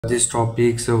This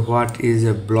topic, so what is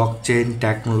a blockchain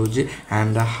technology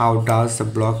and how does the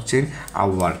blockchain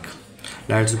work.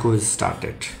 Let's go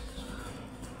started.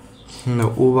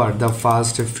 Over the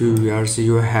past few years,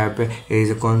 you have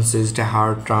is consist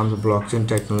hard terms blockchain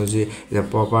technology is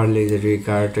properly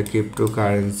regarded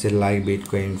cryptocurrency like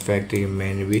Bitcoin. In fact, you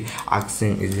may be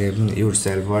asking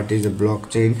yourself what is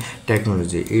blockchain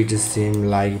technology. It seems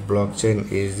like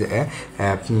blockchain is a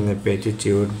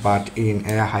petitude, but in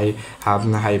a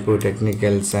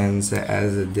hypothetical sense,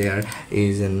 as there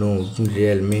is no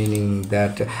real meaning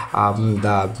that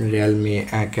the realm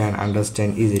can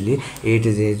understand easily. It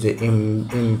is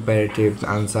imperative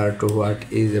answer to what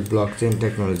is a blockchain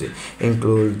technology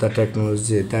include the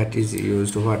technology that is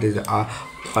used, what is a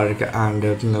work, and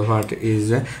what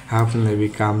is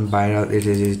become viral in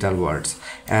digital words.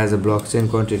 As a blockchain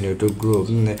continue to grow,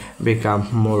 become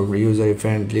more user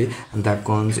friendly, the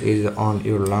cons is on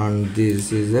you learn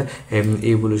this is an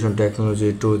evolution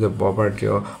technology to the property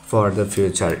for the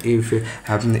future. If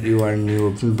you are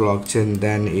new blockchain,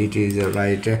 then it is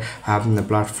right the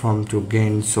platform to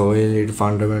gain solid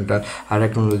fundamental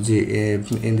technology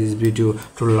in this video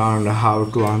to learn how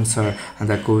to answer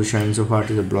the questions what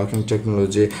is the blockchain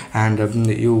technology, and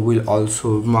you will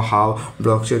also how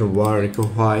blockchain work,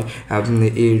 why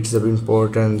its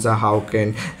importance, how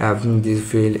can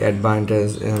this field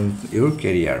advantage in your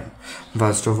career.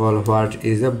 First of all, what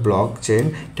is a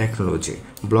blockchain technology?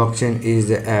 Blockchain is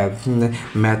a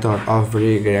method of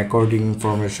recording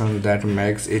information that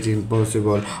makes it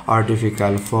impossible or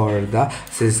difficult for the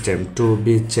system to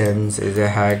be changed,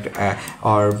 hacked,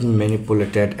 or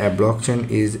manipulated. A blockchain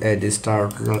is a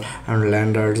digital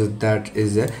lender that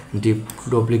is a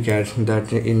duplicate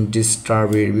that in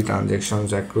distributed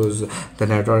transactions across the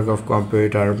network of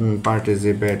computer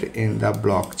participate in the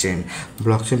blockchain.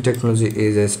 Blockchain technology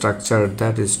is a structure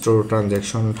that stores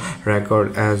transaction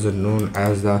record as known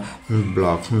as the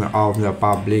block of the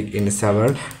public in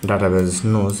several databases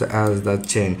known as the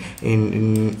chain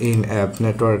in a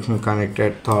network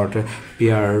connected thought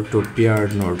peer-to-peer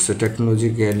nodes.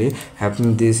 Technologically,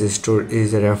 this store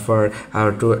is referred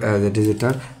to as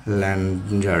digital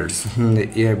ledgers.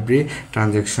 Every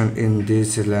transaction in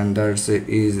these ledgers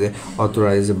is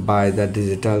authorized by the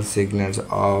digital signatures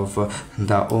of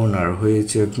the owner,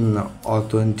 which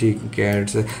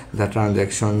authenticates the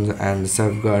transactions and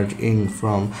safeguards in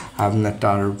from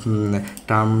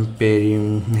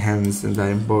tampering. Hence, the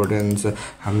importance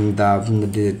the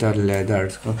digital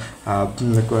ledgers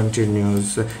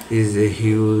continues is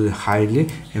huge, highly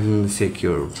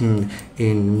secure.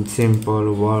 In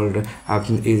simple world,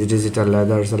 is digital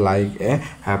ledgers like a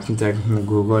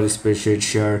Google spreadsheet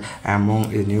shared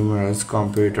among numerous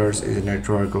computers is a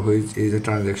network which is a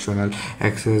transactional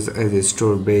access is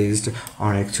stored based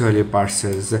on actually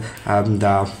parses.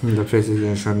 The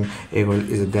precision able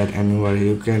is that anywhere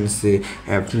you can see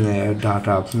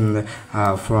data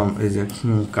from is a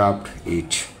cupped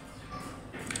each.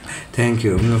 Thank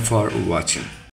you for watching.